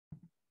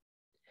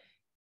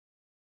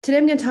Today,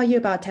 I'm going to tell you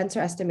about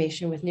tensor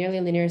estimation with nearly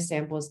linear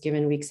samples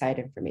given weak side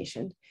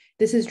information.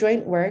 This is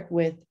joint work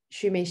with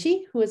Shumei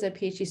Shi, who is a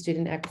PhD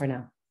student at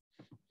Cornell.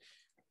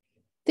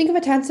 Think of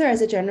a tensor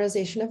as a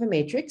generalization of a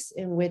matrix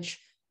in which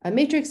a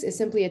matrix is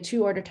simply a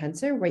two-order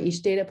tensor where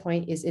each data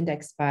point is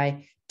indexed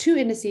by two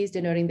indices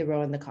denoting the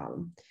row and the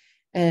column.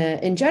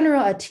 In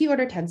general, a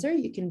t-order tensor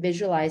you can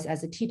visualize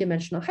as a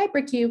t-dimensional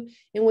hypercube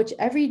in which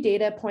every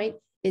data point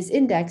is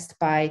indexed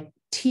by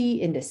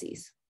t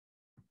indices.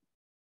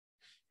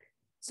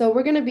 So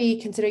we're going to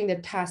be considering the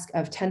task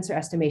of tensor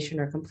estimation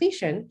or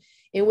completion,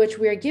 in which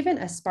we are given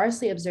a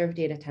sparsely observed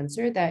data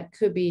tensor that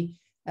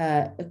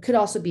could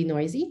also be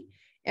noisy.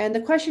 And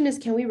the question is,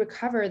 can we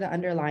recover the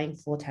underlying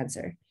full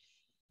tensor?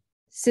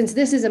 Since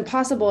this is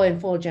impossible in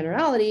full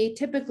generality,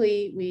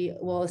 typically we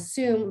will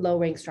assume low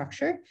rank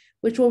structure,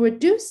 which will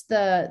reduce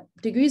the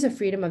degrees of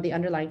freedom of the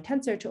underlying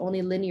tensor to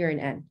only linear in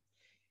n.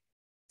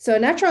 So a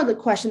natural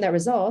question that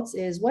results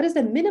is, what is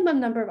the minimum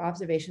number of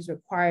observations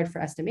required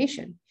for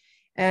estimation?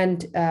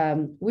 And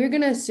we're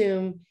going to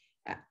assume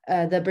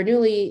the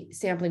Bernoulli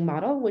sampling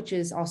model, which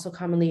is also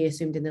commonly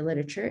assumed in the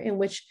literature, in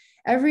which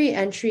every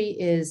entry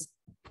is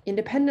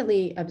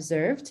independently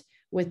observed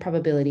with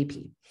probability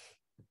p.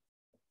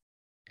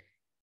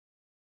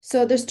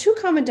 So there's two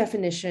common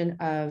definitions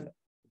of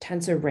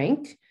tensor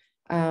rank.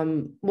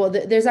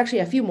 There's actually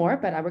a few more,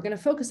 but we're going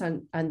to focus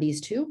on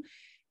these two.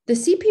 The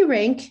CP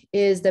rank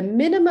is the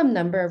minimum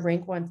number of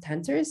rank 1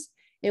 tensors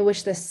in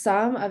which the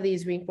sum of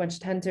these rank 1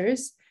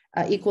 tensors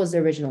equals the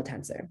original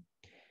tensor.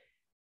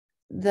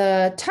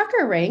 The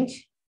Tucker rank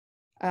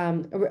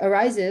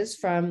arises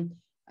from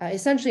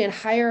essentially a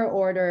higher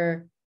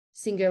order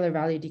singular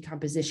value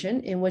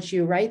decomposition in which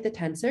you write the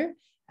tensor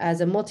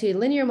as a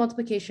multilinear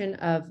multiplication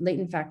of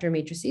latent factor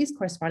matrices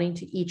corresponding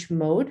to each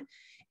mode,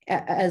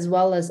 as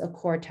well as a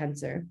core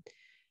tensor.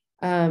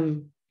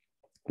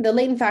 The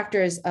latent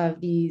factors of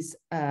these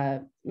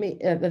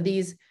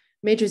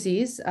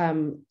matrices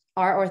are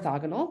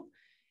orthogonal,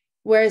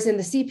 whereas in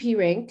the CP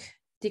rank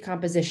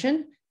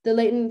decomposition, the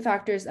latent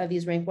factors of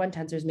these rank 1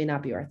 tensors may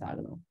not be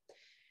orthogonal.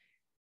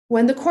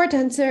 When the core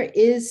tensor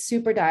is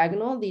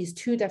superdiagonal, these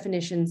two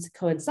definitions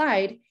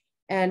coincide,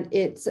 and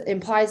it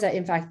implies that,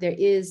 in fact, there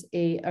is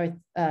a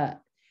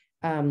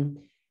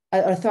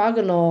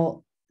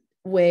orthogonal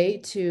way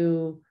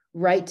to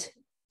write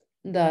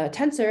the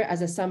tensor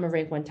as a sum of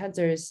rank 1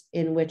 tensors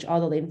in which all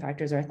the latent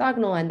factors are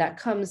orthogonal, and that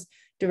comes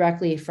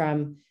directly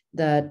from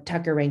the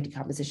Tucker rank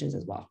decompositions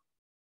as well.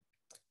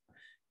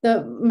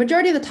 The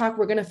majority of the talk,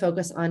 we're going to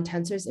focus on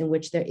tensors in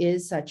which there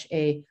is such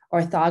a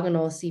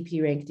orthogonal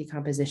CP rank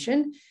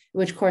decomposition,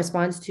 which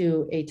corresponds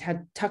to a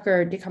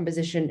Tucker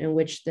decomposition in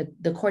which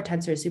the core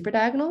tensor is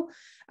superdiagonal.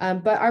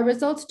 But our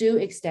results do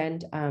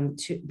extend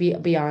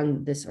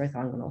beyond this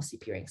orthogonal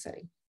CP rank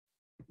setting.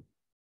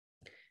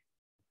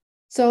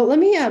 So let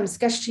me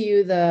sketch to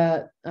you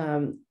the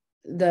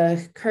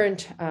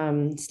current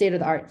state of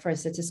the art for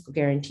statistical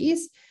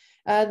guarantees.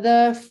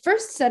 The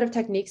first set of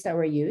techniques that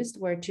were used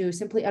were to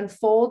simply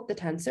unfold the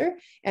tensor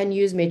and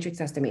use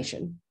matrix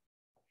estimation.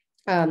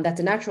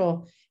 That's a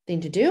natural thing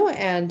to do.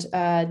 And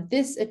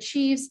this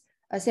achieves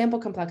a sample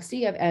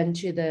complexity of n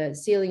to the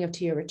ceiling of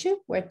t over 2,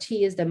 where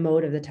t is the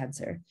mode of the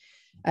tensor,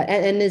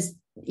 and is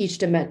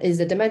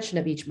the dimension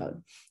of each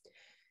mode.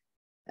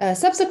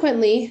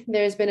 Subsequently,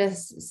 there's been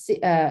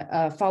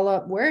a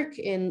follow-up work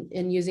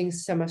in using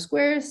sum of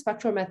squares,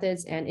 spectral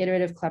methods, and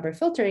iterative Kleber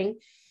filtering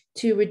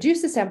to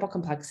reduce the sample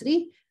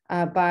complexity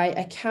by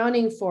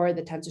accounting for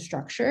the tensor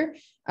structure,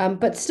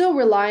 but still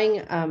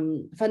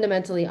relying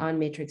fundamentally on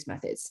matrix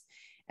methods.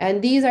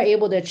 And these are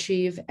able to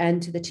achieve n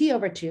to the t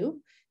over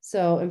 2.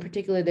 So in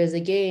particular, there's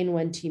a gain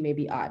when t may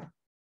be odd.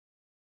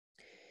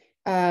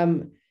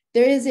 There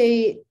is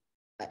a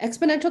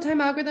exponential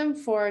time algorithm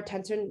for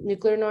tensor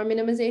nuclear norm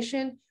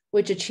minimization,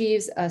 which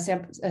achieves a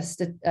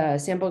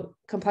sample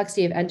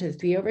complexity of n to the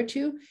 3 over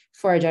 2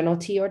 for a general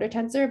t order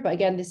tensor. But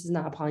again, this is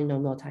not a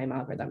polynomial time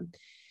algorithm.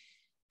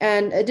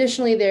 And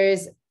additionally, there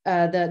is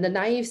the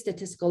naive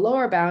statistical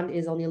lower bound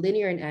is only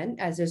linear in n,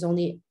 as there's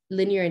only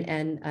linear in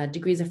n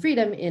degrees of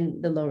freedom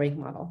in the low rank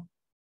model.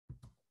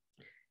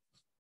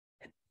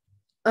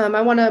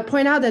 I want to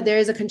point out that there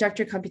is a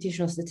conjecture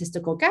computational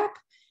statistical gap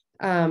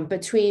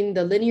between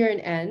the linear in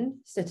n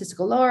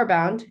statistical lower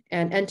bound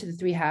and n to the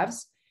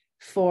 3/2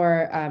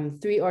 for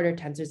 3-order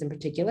tensors in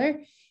particular.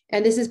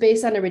 And this is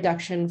based on a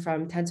reduction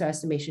from tensor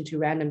estimation to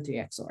random 3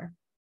 XOR,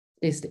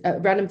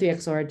 random 3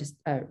 XOR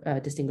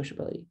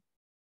distinguishability.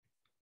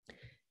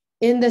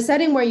 In the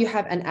setting where you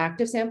have an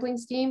active sampling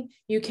scheme,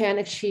 you can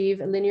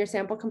achieve a linear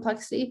sample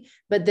complexity,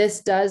 but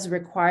this does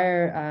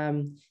require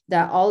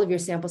that all of your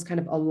samples kind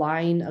of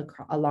align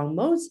along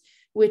modes,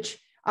 which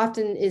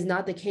often is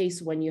not the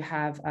case when you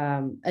have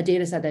a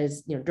data set that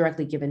is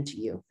directly given to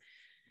you.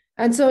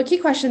 And so a key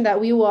question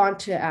that we want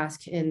to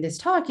ask in this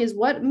talk is,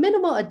 what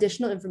minimal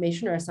additional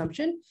information or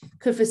assumption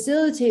could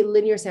facilitate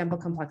linear sample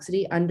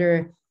complexity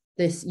under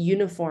this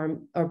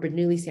uniform or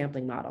Bernoulli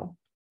sampling model?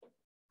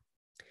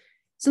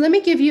 So let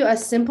me give you a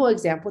simple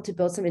example to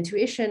build some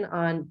intuition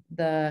on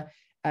the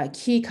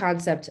key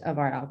concept of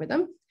our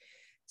algorithm.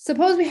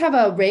 suppose we have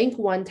a rank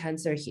 1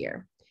 tensor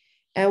here.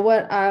 And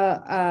what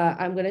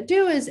I'm going to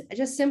do is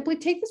just simply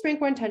take this rank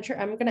 1 tensor.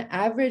 I'm going to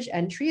average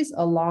entries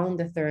along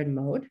the third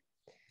mode.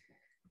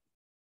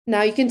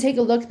 Now you can take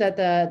a look that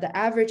the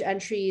average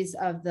entries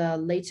of the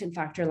latent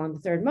factor along the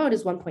third mode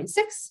is 1.6.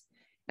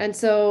 And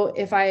so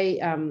if I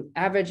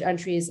average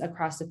entries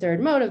across the third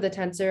mode of the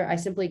tensor, I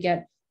simply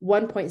get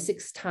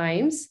 1.6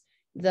 times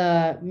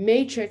the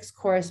matrix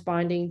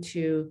corresponding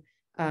to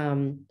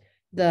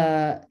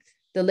the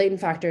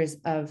latent factors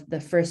of the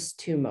first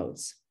two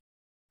modes.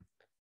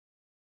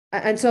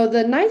 And so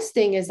the nice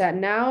thing is that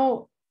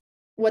now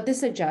what this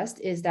suggests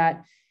is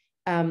that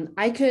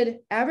I could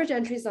average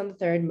entries on the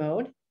third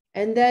mode.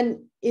 And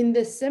then in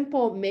this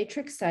simple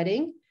matrix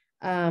setting,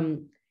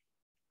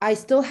 I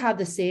still have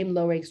the same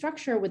low rank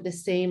structure with the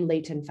same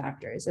latent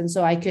factors. And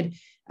so I could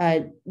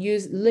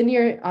use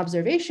linear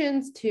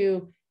observations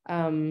to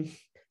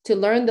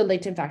learn the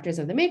latent factors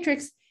of the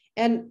matrix.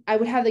 And I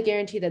would have the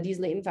guarantee that these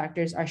latent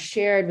factors are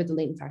shared with the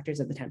latent factors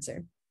of the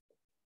tensor.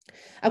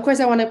 Of course,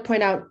 I want to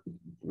point out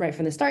right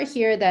from the start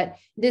here that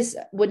this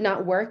would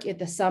not work if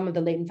the sum of the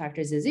latent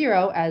factors is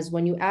 0, as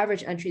when you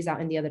average entries out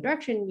in the other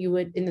direction, you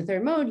would, in the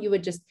third mode, you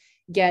would just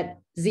get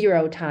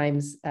 0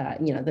 times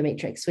the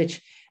matrix,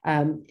 which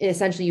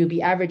essentially you'd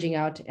be averaging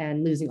out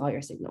and losing all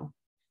your signal.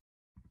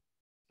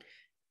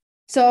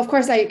 So of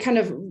course, I kind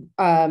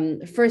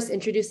of first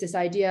introduced this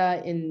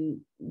idea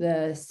in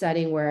the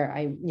setting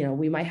where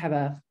we might have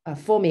a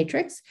full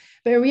matrix,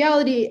 but in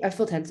reality, a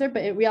full tensor,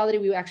 but in reality,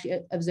 we actually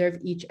observe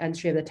each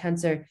entry of the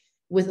tensor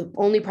with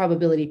only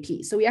probability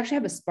P. So we actually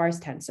have a sparse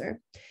tensor.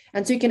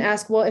 And so you can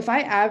ask, well, if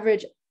I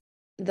average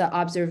the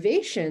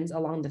observations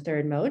along the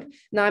third mode,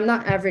 now I'm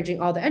not averaging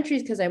all the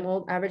entries because I'm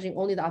averaging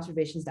only the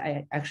observations that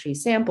I actually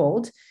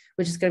sampled,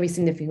 which is going to be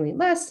significantly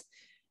less.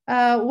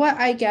 What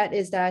I get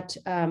is that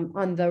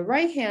on the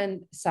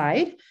right-hand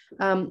side,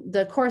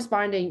 the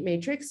corresponding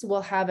matrix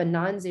will have a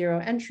non-zero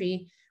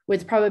entry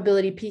with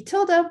probability P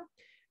tilde,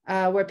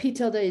 where P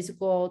tilde is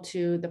equal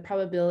to the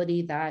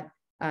probability that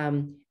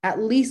at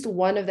least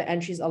one of the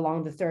entries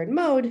along the third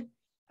mode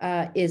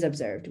is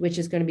observed, which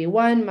is going to be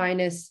 1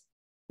 minus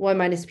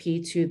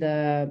P to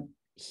the,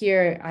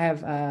 here I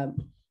have a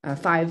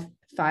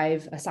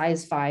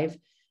size 5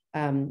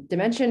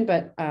 dimension,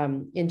 but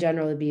in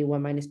general, it'd be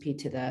 1 minus P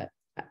to the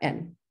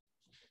n.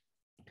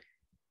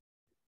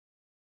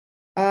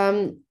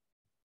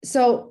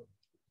 So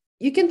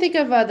you can think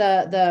of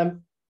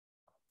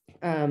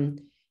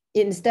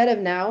instead of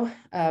now,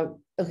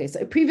 okay,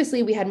 so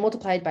previously we had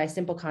multiplied by a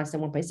simple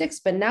constant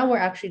 1.6, but now we're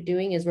actually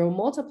doing is we're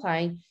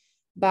multiplying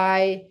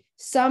by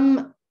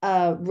some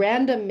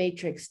random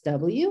matrix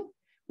W,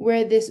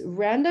 where this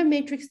random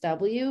matrix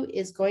W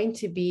is going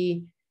to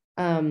be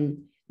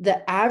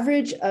the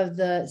average of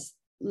the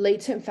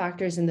latent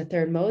factors in the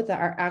third mode that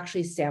are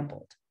actually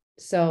sampled.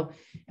 So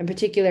in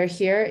particular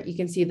here, you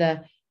can see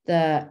the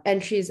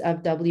entries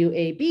of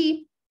WAB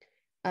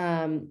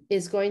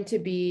is going to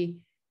be,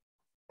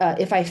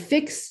 if I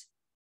fix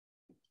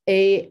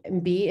A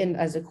and B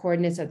as the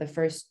coordinates of the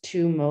first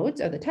two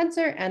modes of the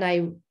tensor, and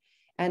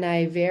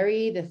I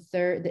vary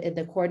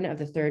the coordinate of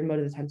the third mode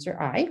of the tensor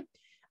I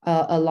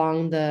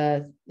along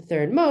the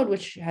third mode,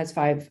 which has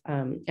 5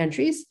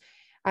 entries,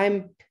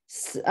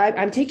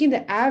 I'm taking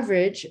the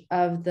average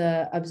of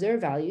the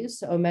observed values.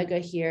 So omega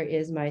here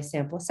is my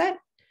sample set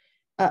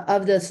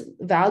of this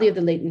value of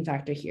the latent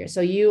factor here.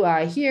 So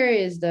UI here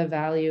is the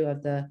value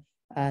of the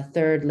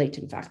third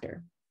latent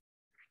factor.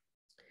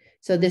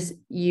 So this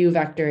U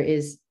vector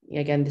is,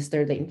 again, this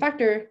third latent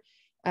factor.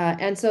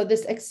 And so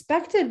this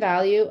expected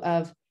value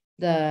of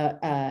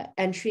the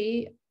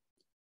entry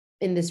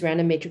in this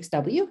random matrix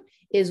W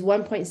is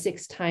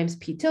 1.6 times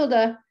P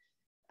tilde.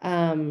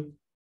 But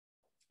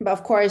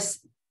of course,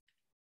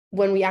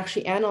 when we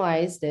actually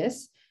analyze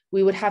this,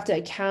 we would have to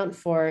account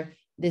for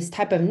this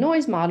type of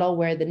noise model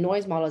where the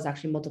noise model is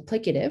actually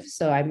multiplicative.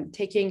 So I'm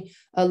taking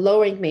a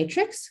low rank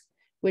matrix,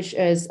 which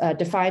is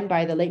defined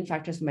by the latent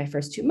factors of my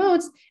first two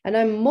modes, and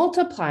I'm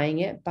multiplying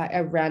it by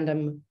a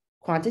random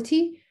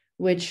quantity,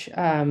 which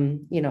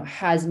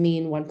has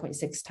mean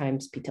 1.6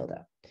 times P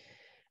tilde.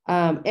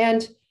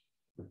 And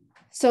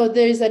so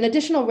there's an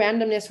additional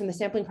randomness from the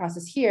sampling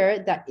process here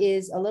that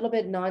is a little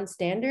bit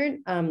non-standard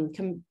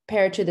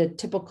compared to the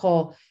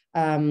typical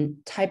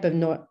type of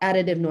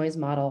additive noise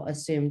model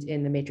assumed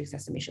in the matrix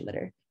estimation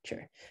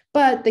literature.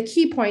 But the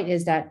key point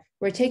is that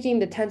we're taking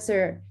the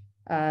tensor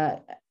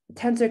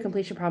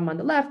completion problem on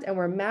the left, and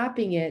we're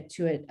mapping it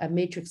to a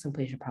matrix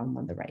completion problem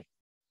on the right.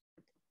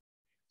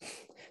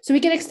 So we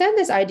can extend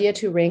this idea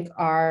to rank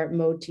R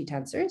mode T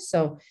tensors.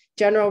 So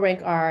general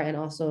rank R and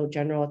also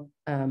general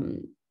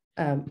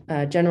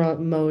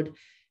mode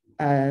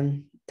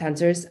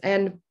tensors.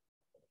 And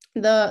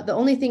the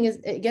only thing is,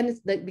 again,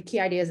 the key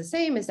idea is the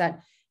same, is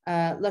that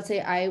let's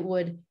say I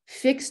would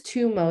fix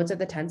 2 modes of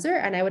the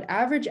tensor and I would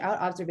average out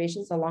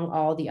observations along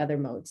all the other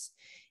modes.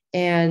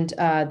 And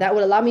that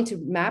would allow me to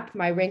map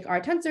my rank R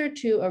tensor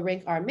to a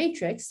rank R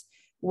matrix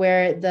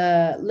where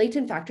the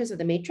latent factors of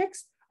the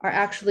matrix are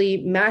actually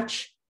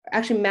match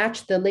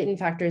the latent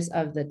factors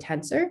of the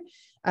tensor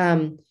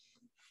And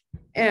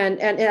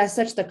as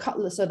such,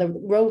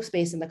 the row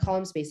space and the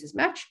column spaces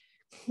match.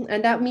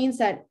 And that means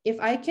that if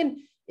I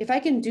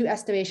can do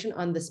estimation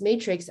on this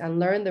matrix and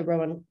learn the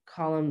row and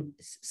column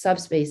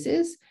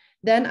subspaces,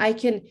 then I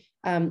can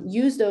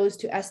use those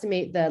to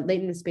estimate the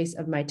latent space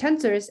of my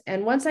tensors.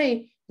 And once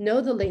I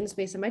know the latent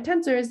space of my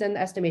tensors, then the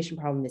estimation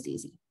problem is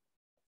easy.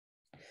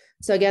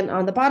 So again,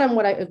 on the bottom,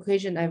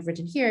 equation I've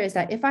written here is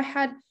that if I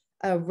had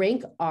a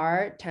rank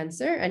R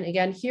tensor, and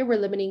again, here we're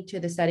limiting to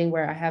the setting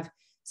where I have,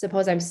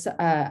 suppose I'm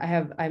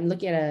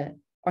looking at a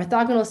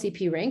orthogonal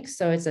CP rank.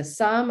 So it's a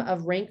sum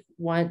of rank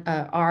one,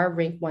 R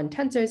rank one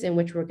tensors in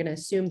which we're going to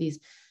assume these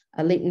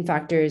latent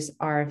factors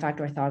are in fact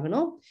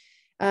orthogonal.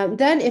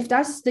 Then if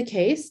that's the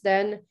case,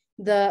 then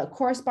the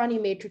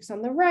corresponding matrix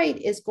on the right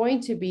is going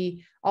to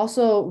be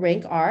also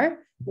rank R,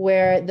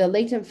 where the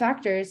latent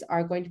factors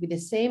are going to be the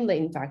same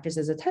latent factors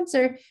as a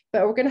tensor,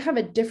 but we're going to have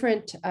a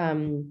different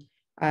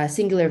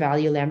singular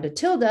value lambda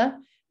tilde,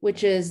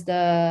 which is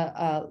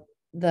the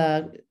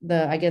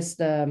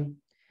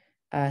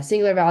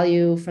singular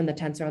value from the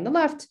tensor on the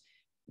left,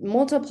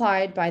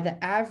 multiplied by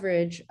the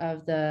average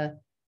of the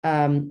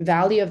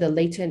value of the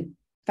latent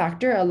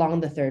factor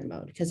along the third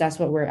mode, because that's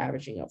what we're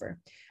averaging over.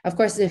 Of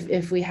course,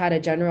 if we had a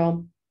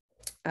general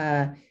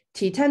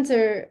T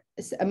tensor,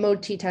 a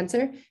mode T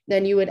tensor,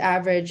 then you would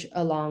average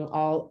along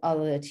all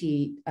of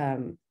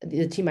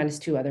the T minus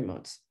two other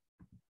modes.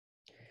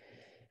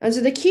 And so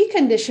the key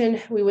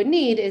condition we would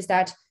need is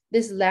that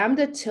this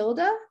lambda tilde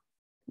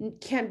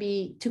can't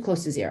be too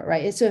close to zero,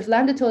 right? So if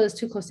lambda tilde is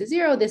too close to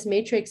zero, this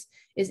matrix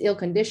is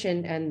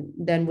ill-conditioned and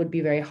then would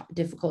be very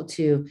difficult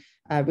to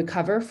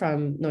recover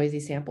from noisy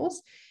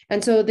samples.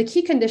 And so the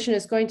key condition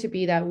is going to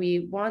be that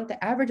we want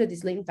the average of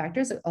these latent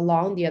factors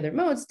along the other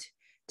modes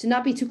to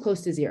not be too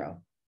close to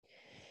zero.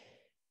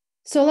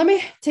 So let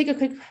me take a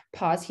quick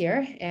pause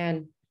here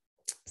and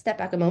step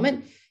back a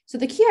moment. So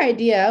the key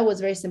idea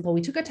was very simple.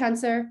 We took a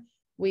tensor.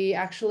 We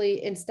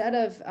actually, instead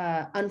of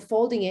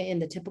unfolding it in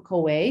the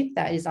typical way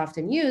that is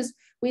often used,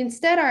 we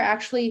instead are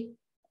actually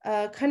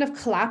kind of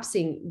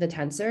collapsing the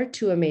tensor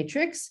to a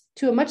matrix,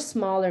 to a much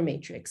smaller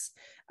matrix.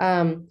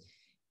 And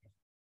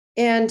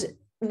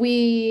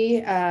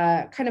we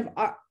kind of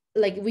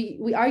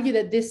we argue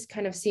that this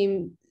kind of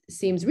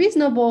seems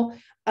reasonable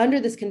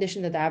under this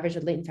condition that the average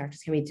of latent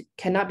factors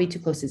cannot be too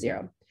close to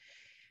zero.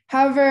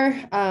 However,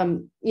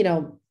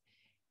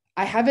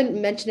 I haven't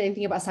mentioned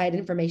anything about side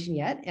information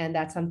yet, and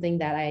that's something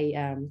that I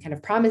kind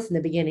of promised in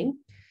the beginning.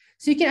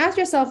 So you can ask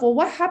yourself, well,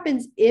 what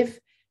happens if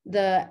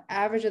the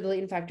average of the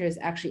latent factors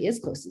actually is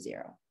close to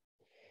zero?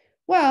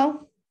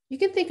 Well, you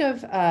can think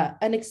of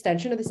an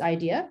extension of this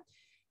idea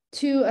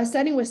to a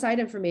setting with side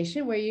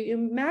information where you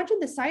imagine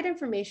the side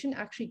information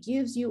actually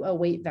gives you a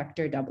weight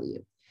vector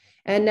W.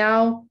 And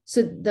now,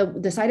 so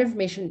the side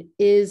information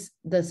is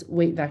this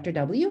weight vector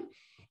W.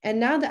 And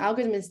now the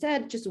algorithm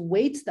instead just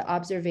weights the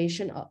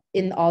observation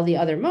in all the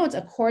other modes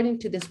according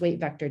to this weight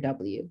vector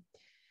W.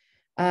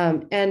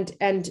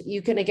 And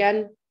you can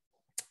again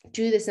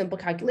do the simple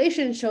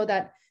calculation and show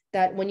that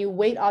when you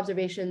weight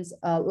observations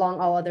along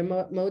all other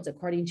modes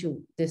according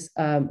to this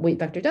weight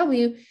vector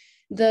W,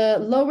 the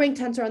low rank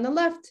tensor on the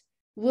left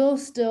will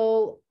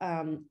still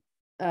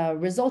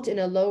result in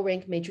a low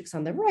rank matrix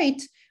on the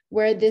right,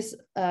 where this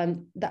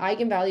the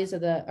eigenvalues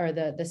of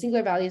the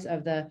singular values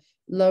of the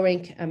low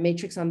rank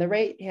matrix on the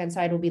right hand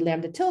side will be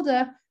lambda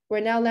tilde,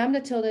 where now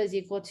lambda tilde is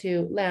equal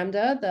to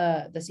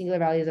lambda, the singular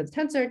values of the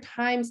tensor,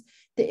 times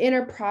the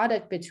inner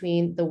product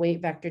between the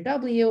weight vector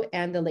W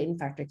and the latent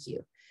factor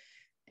Q.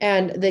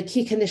 And the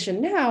key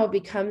condition now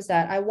becomes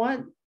that I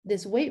want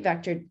this weight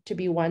vector to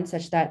be one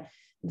such that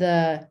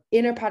the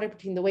inner product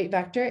between the weight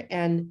vector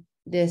and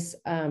this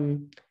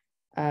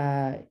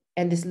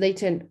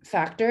latent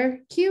factor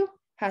Q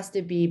has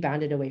to be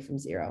bounded away from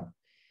zero.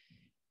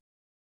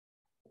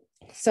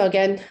 So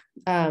again,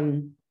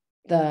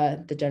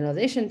 the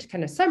generalization to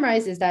kind of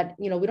summarize is that,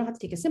 we don't have to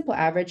take a simple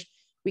average,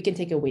 we can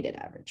take a weighted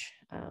average.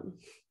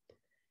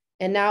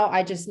 And now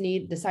I just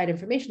need the side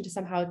information to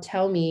somehow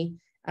tell me,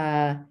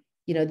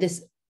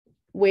 this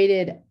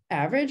weighted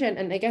average.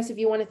 And I guess if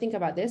you want to think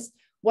about this,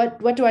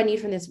 what do I need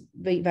from this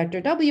weight vector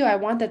W? I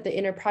want that the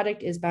inner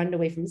product is bounded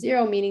away from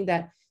zero, meaning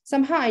that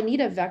somehow I need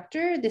a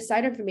vector. This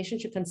side information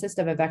should consist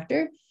of a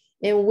vector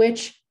in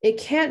which it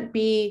can't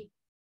be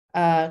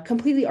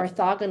completely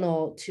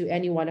orthogonal to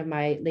any one of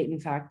my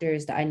latent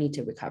factors that I need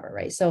to recover,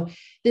 right? So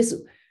this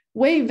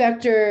weight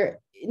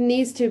vector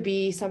needs to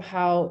be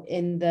somehow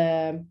in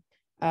the,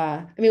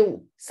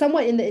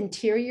 somewhat in the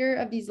interior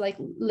of these like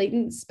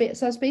latent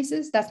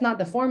subspaces. That's not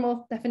the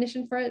formal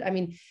definition for it.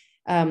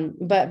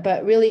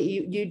 But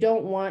really you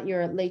don't want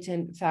your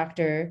latent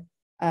factor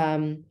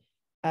to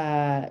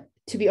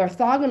be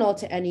orthogonal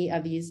to any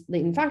of these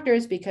latent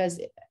factors, because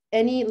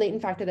any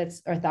latent factor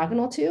that's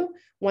orthogonal to,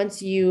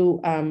 once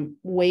you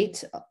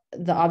weight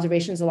the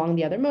observations along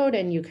the other mode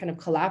and you kind of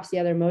collapse the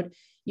other mode,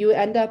 you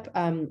end up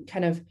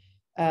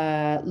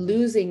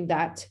losing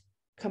that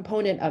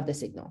component of the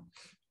signal.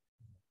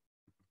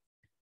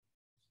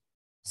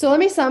 So let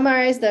me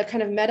summarize the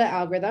kind of meta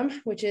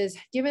algorithm, which is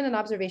given an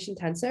observation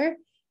tensor,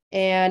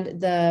 and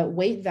the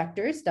weight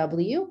vectors,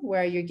 W,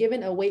 where you're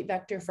given a weight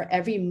vector for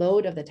every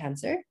mode of the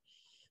tensor.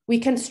 We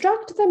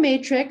construct the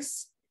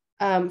matrix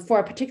for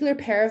a particular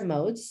pair of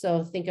modes.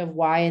 So think of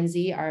Y and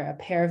Z are a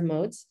pair of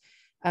modes.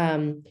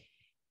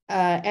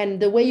 And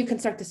the way you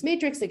construct this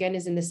matrix, again,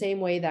 is in the same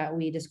way that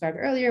we described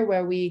earlier,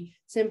 where we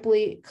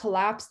simply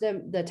collapse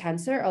the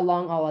tensor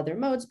along all other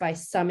modes by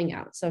summing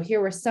out. So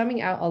here we're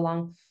summing out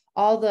along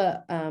all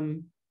the,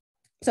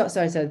 so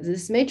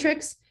this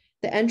matrix,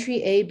 the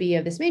entry A, B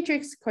of this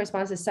matrix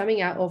corresponds to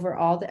summing out over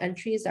all the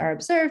entries that are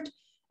observed,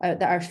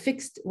 that are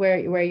fixed,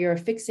 where you're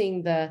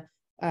fixing the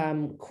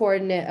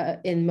coordinate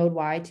in mode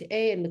Y to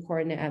A and the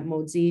coordinate at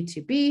mode Z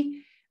to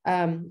B.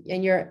 And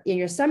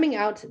you're summing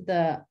out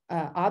the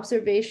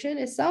observation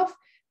itself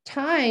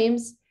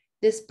times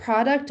this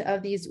product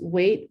of these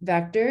weight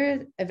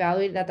vectors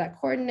evaluated at that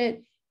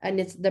coordinate, and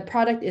the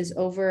product is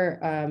over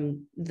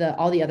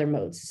all the other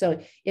modes.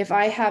 So if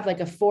I have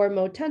like a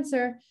 4-mode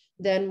tensor,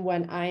 then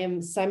when I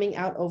am summing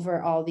out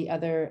over all the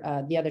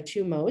other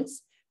 2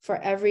 modes, for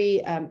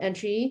every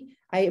entry,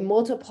 I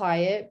multiply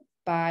it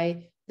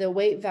by the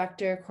weight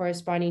vector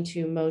corresponding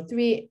to mode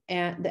 3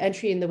 and the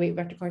entry in the weight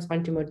vector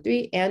corresponding to mode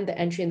 3 and the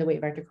entry in the weight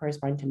vector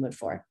corresponding to mode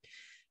 4.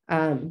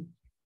 And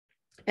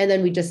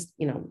then we just,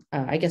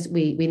 I guess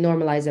we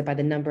normalize it by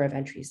the number of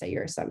entries that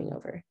you're summing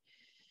over.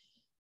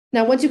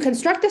 Now, once you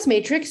construct this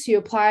matrix, you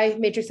apply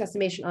matrix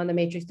estimation on the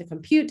matrix to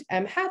compute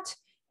M hat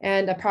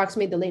and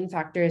approximate the latent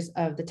factors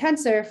of the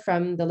tensor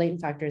from the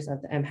latent factors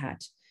of the M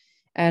hat.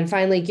 And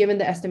finally, given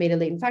the estimated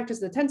latent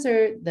factors of the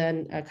tensor,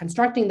 then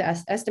constructing the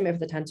estimate of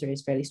the tensor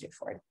is fairly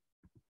straightforward.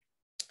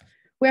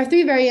 We have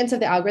 3 variants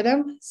of the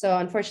algorithm. So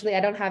unfortunately,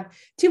 I don't have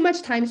too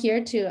much time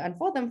here to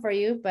unfold them for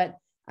you, but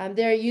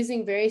they're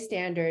using very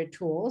standard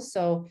tools.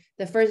 So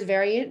the first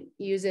variant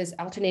uses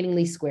alternating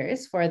least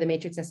squares for the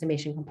matrix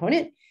estimation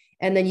component,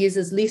 and then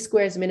uses least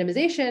squares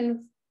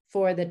minimization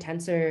for the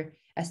tensor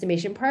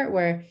estimation part,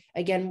 where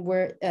again,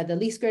 the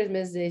least squares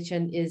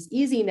minimization is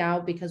easy now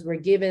because we're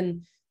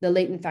given the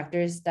latent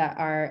factors that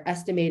are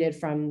estimated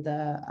from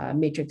the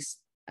matrix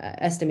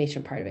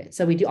estimation part of it.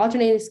 So we do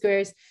alternating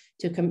squares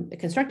to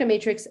construct a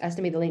matrix,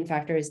 estimate the latent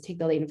factors, take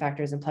the latent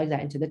factors and plug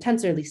that into the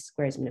tensor least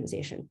squares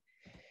minimization.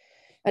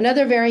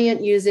 Another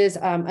variant uses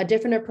a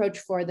different approach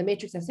for the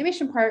matrix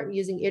estimation part,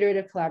 using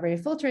iterative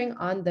collaborative filtering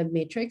on the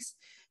matrix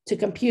to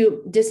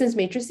compute distance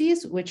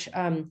matrices, which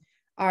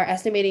are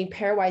estimating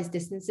pairwise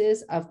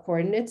distances of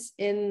coordinates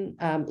in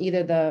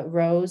either the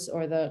rows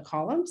or the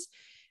columns.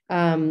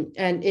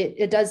 And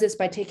it does this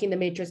by taking the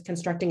matrix,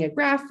 constructing a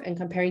graph, and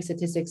comparing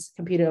statistics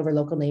computed over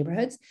local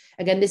neighborhoods.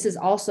 Again, this is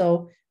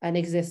also an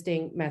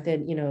existing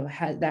method,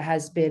 that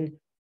has been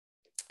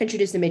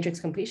introduced in matrix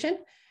completion.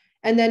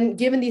 And then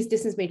given these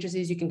distance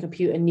matrices, you can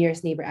compute a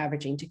nearest neighbor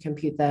averaging to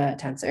compute the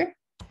tensor.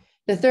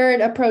 The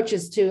third approach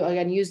is to,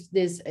 again, use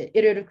this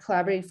iterative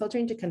collaborative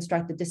filtering to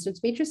construct the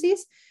distance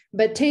matrices,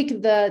 but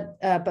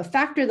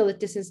factor the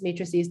distance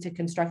matrices to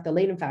construct the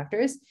latent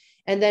factors,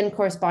 and then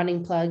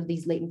corresponding plug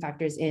these latent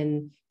factors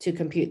in to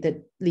compute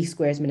the least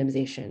squares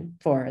minimization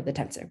for the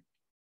tensor.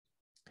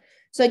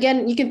 So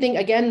again, you can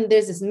think,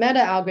 there's this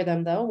meta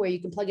algorithm though, where you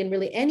can plug in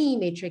really any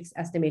matrix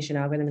estimation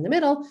algorithm in the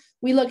middle.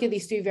 We look at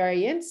these 3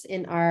 variants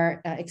in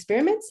our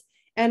experiments,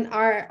 and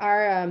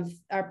our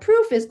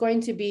proof is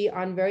going to be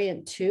on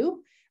variant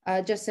 2,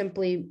 just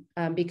simply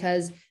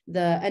because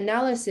the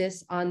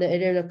analysis on the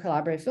iterative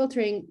collaborative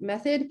filtering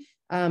method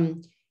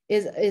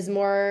is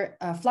more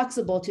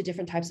flexible to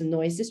different types of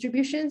noise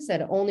distributions,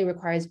 that only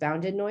requires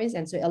bounded noise.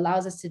 And so it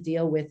allows us to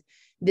deal with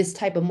this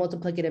type of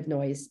multiplicative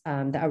noise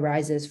that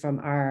arises from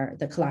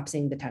the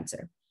collapsing the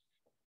tensor.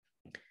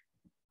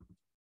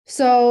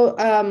 So,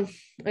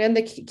 and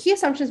the key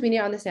assumptions we need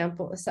on the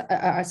sample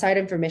side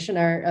information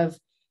are of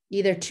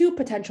either 2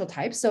 potential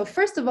types. So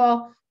first of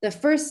all, the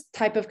first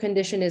type of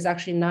condition is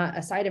actually not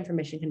a side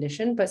information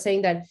condition, but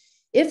saying that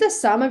if the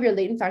sum of your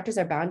latent factors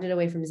are bounded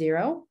away from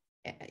 0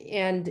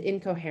 and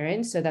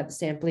incoherent, so that the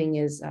sampling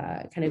is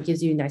kind of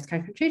gives you nice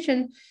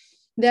concentration,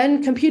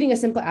 then computing a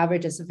simple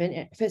average is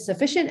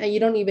sufficient, and you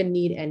don't even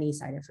need any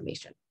side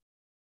information.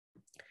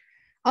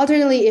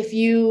 Alternately, if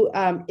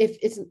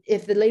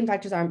the latent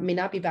factors may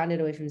not be bounded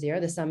away from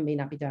 0, the sum may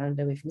not be bounded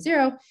away from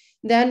 0,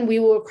 then we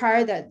will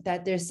require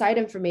that there's side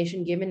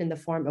information given in the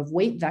form of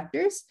weight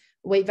vectors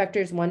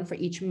 1 for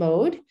each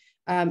mode.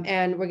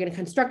 And we're going to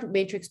construct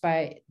matrices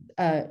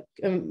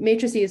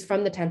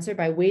from the tensor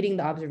by weighting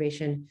the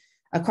observation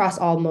across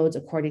all modes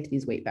according to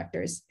these weight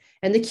vectors.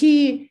 And the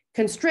key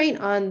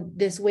constraint on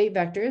this weight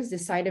vectors,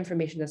 this side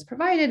information that's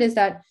provided, is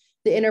that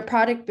the inner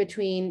product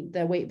between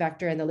the weight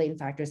vector and the latent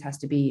factors has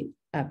to be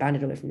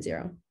bounded away from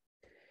 0.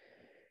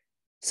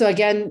 So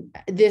again,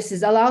 this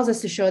allows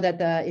us to show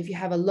that if you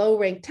have a low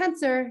rank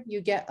tensor,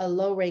 you get a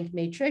low rank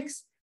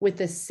matrix with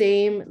the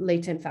same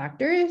latent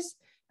factors,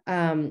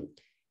 where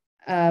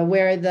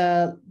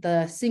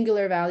the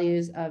singular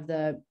values of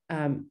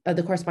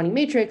the corresponding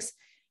matrix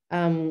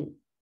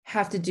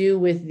have to do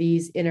with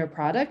these inner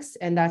products.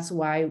 And that's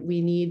why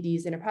we need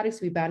these inner products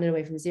to be bounded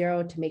away from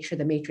 0 to make sure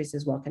the matrix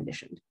is well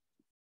conditioned.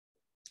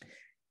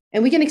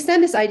 And we can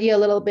extend this idea a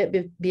little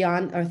bit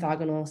beyond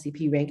orthogonal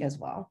CP rank as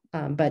well.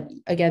 But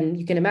again,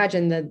 you can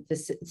imagine that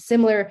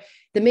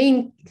the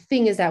main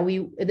thing is that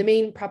the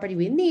main property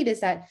we need is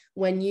that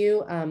when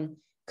you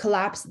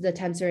collapse the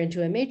tensor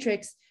into a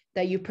matrix,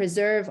 that you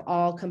preserve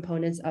all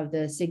components of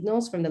the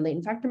signals from the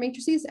latent factor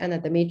matrices, and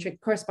that the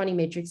corresponding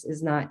matrix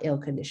is not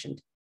ill-conditioned.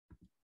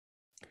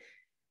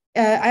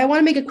 I want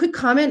to make a quick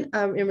comment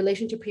in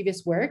relation to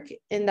previous work,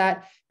 in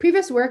that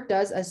previous work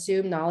does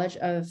assume knowledge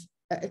of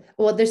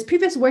well, there's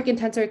previous work in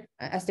tensor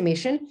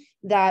estimation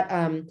that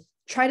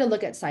try to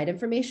look at site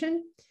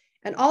information,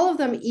 and all of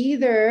them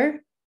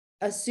either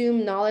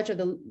assume knowledge of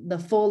the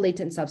full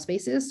latent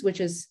subspaces, which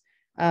is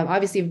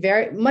obviously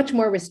very much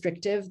more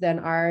restrictive than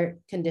our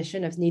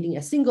condition of needing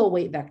a single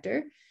weight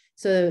vector.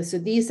 So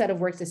these set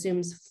of works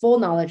assumes full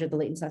knowledge of the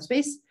latent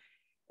subspace.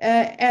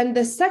 And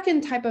the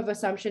second type of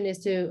assumption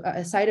is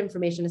a site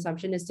information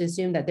assumption is to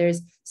assume that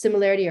there's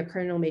similarity or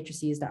kernel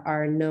matrices that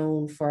are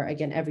known for,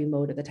 again, every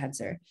mode of the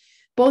tensor.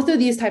 Both of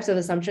these types of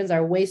assumptions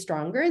are way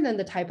stronger than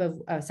the type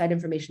of site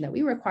information that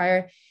we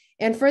require.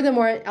 And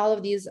furthermore, all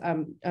of these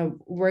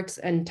works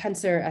and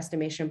tensor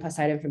estimation plus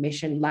site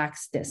information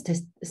lacks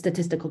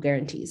statistical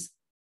guarantees.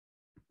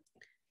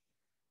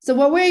 So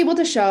what we're able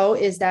to show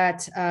is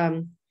that,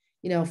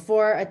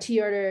 for a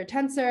T-order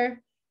tensor,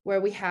 where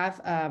we have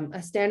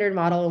a standard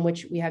model in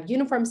which we have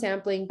uniform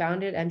sampling,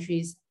 bounded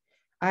entries,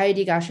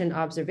 IID Gaussian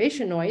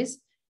observation noise,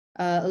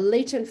 a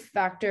latent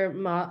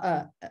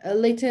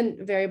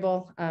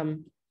variable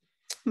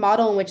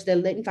model in which the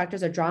latent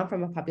factors are drawn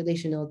from a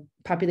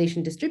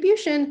population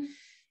distribution,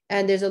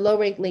 and there's a low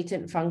rank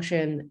latent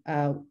function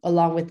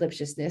along with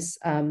Lipschitzness.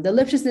 The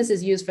Lipschitzness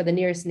is used for the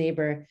nearest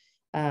neighbor,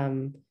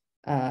 the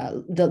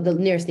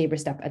nearest neighbor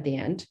step at the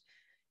end.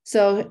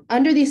 So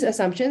under these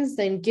assumptions,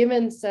 then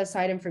given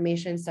site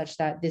information such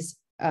that this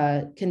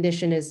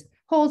condition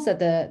holds that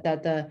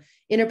the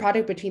inner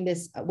product between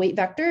this weight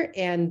vector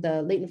and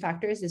the latent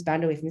factors is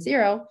bound away from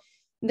zero,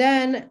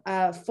 then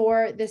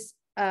for this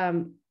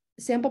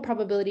sample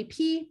probability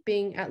P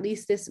being at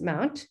least this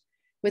amount,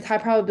 with high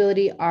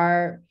probability,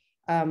 our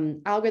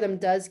algorithm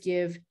does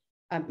give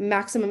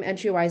maximum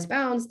entry-wise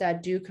bounds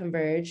that do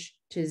converge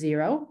to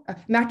zero,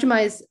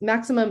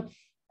 maximum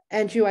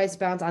entry-wise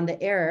bounds on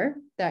the error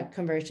that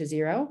converge to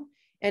zero.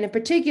 And in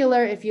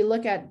particular, if you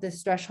look at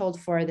this threshold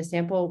for the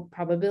sample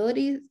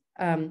probability,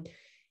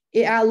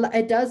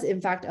 it does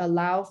in fact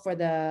allow for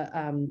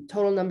the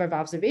total number of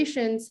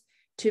observations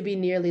to be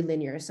nearly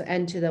linear. So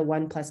n to the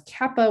 1 plus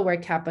kappa, where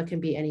kappa can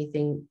be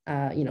anything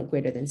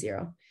greater than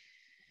zero.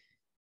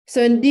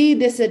 So indeed,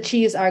 this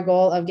achieves our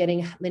goal of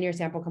getting linear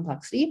sample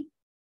complexity.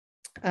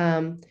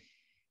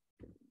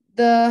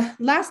 The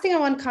last thing I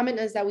want to comment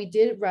is that we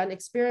did run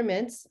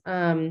experiments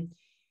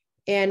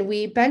and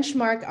we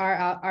benchmark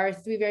our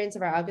three variants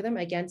of our algorithm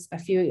against a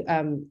few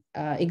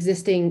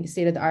existing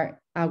state-of-the-art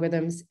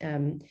algorithms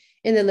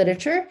in the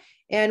literature.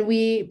 And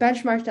we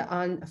benchmarked it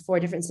on 4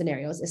 different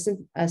scenarios: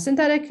 a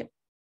synthetic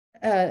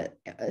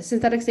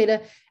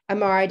data,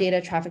 MRI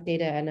data, traffic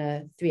data, and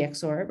a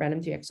 3XOR,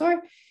 random 3XOR.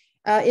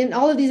 In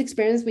all of these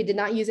experiments, we did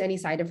not use any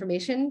site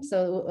information.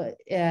 So,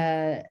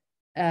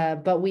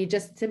 but we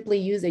just simply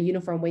used a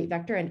uniform weight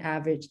vector and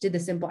did the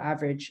simple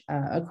average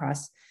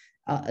across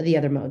the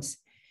other modes.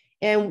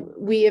 And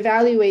we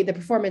evaluate the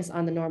performance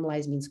on the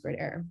normalized mean squared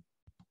error.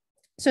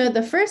 So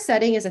the first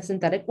setting is a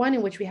synthetic one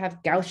in which we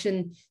have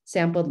Gaussian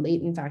sampled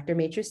latent factor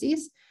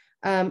matrices.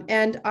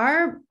 And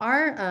our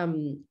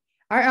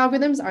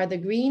algorithms are the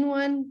green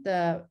one,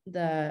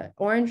 the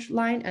orange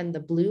line, and the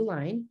blue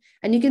line.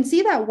 And you can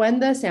see that when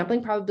the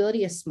sampling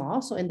probability is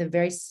small, so in the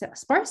very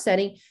sparse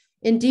setting,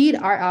 indeed,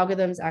 our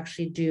algorithms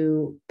actually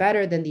do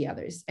better than the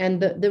others.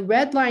 And the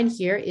red line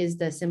here is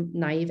the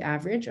naive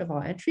average of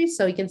all entries.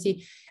 So you can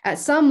see at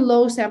some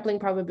low sampling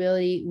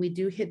probability, we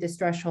do hit this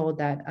threshold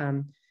that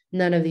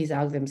none of these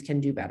algorithms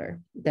can do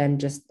better than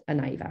just a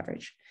naive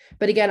average.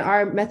 But again,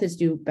 our methods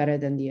do better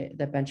than the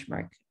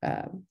benchmark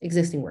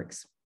existing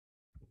works.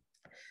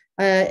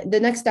 The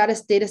next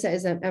data set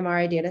is an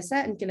MRI data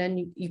set. And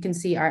then you can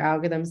see our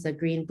algorithms, the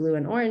green, blue,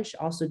 and orange,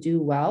 also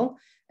do well,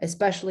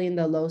 especially in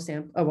the low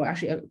sample, well,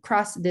 actually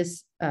across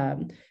this,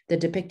 the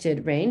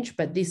depicted range,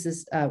 but this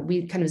is,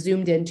 we kind of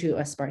zoomed into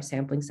a sparse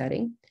sampling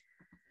setting.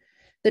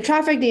 The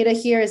traffic data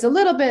here is a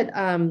little bit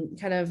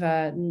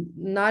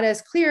not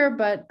as clear,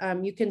 but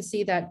you can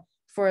see that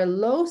for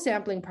low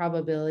sampling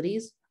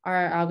probabilities,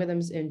 our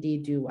algorithms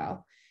indeed do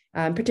well.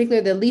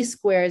 Particularly the least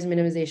squares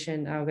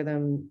minimization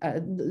algorithm,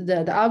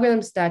 the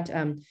algorithms that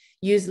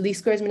use least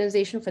squares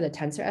minimization for the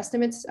tensor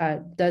estimates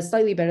does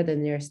slightly better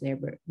than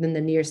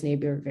the nearest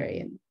neighbor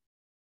variant.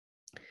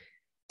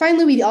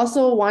 Finally, we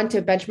also want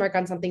to benchmark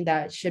on something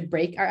that should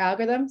break our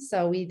algorithm.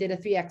 So we did a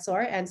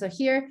 3XOR. And so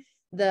here,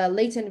 the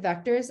latent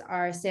vectors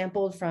are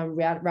sampled from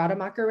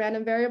Rademacher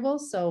random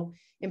variables. So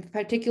in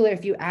particular,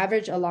 if you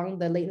average along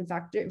the latent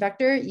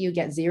vector, you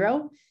get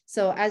 0.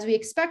 So as we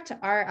expect,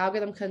 our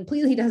algorithm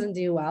completely doesn't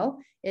do well.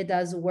 It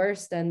does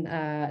worse than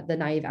the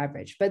naive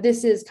average. But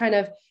this is kind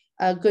of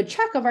a good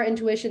check of our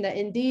intuition that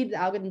indeed the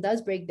algorithm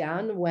does break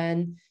down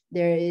when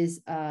there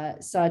is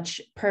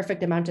such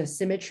perfect amount of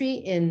symmetry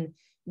in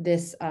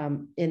this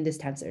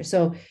tensor.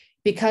 So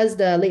because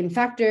the latent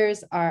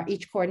factors are,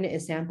 each coordinate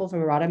is sampled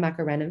from a raw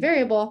macro random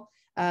variable,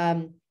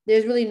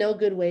 there's really no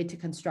good way to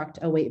construct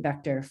a weight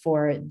vector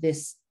for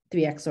this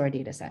 3 XOR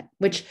data set,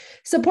 which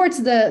supports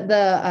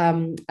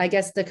I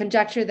guess the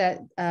conjecture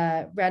that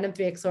random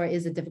 3 XOR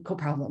is a difficult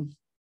problem.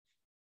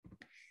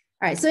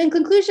 All right, so in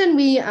conclusion,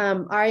 we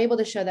are able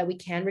to show that we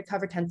can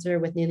recover tensor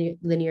with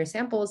linear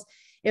samples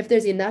if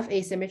there's enough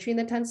asymmetry in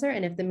the tensor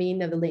and if the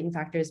mean of the latent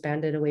factor is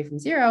bounded away from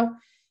 0.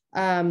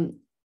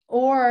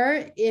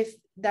 Or if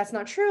that's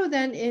not true,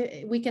 then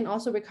we can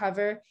also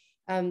recover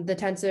the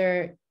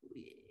tensor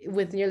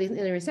with nearly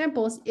linear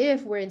samples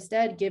if we're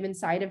instead given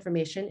side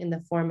information in the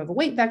form of a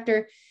weight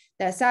vector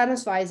that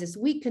satisfies this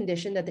weak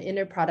condition that the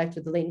inner product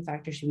with the latent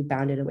factor should be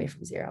bounded away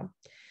from 0.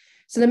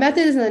 So the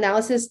methods and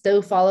analysis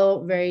do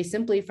follow very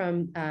simply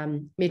from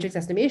matrix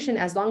estimation,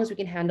 as long as we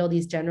can handle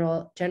these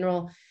general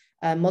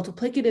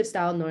multiplicative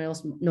style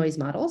noise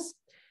models.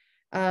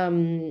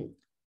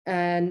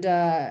 And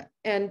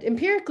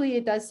empirically,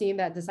 it does seem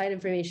that the side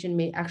information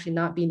may actually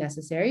not be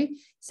necessary,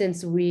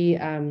 since we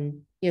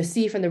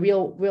see from the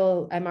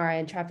real MRI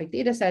and traffic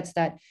data sets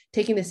that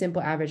taking the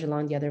simple average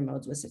along the other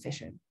modes was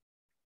sufficient.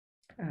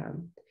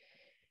 All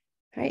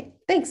right,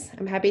 thanks.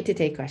 I'm happy to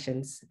take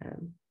questions.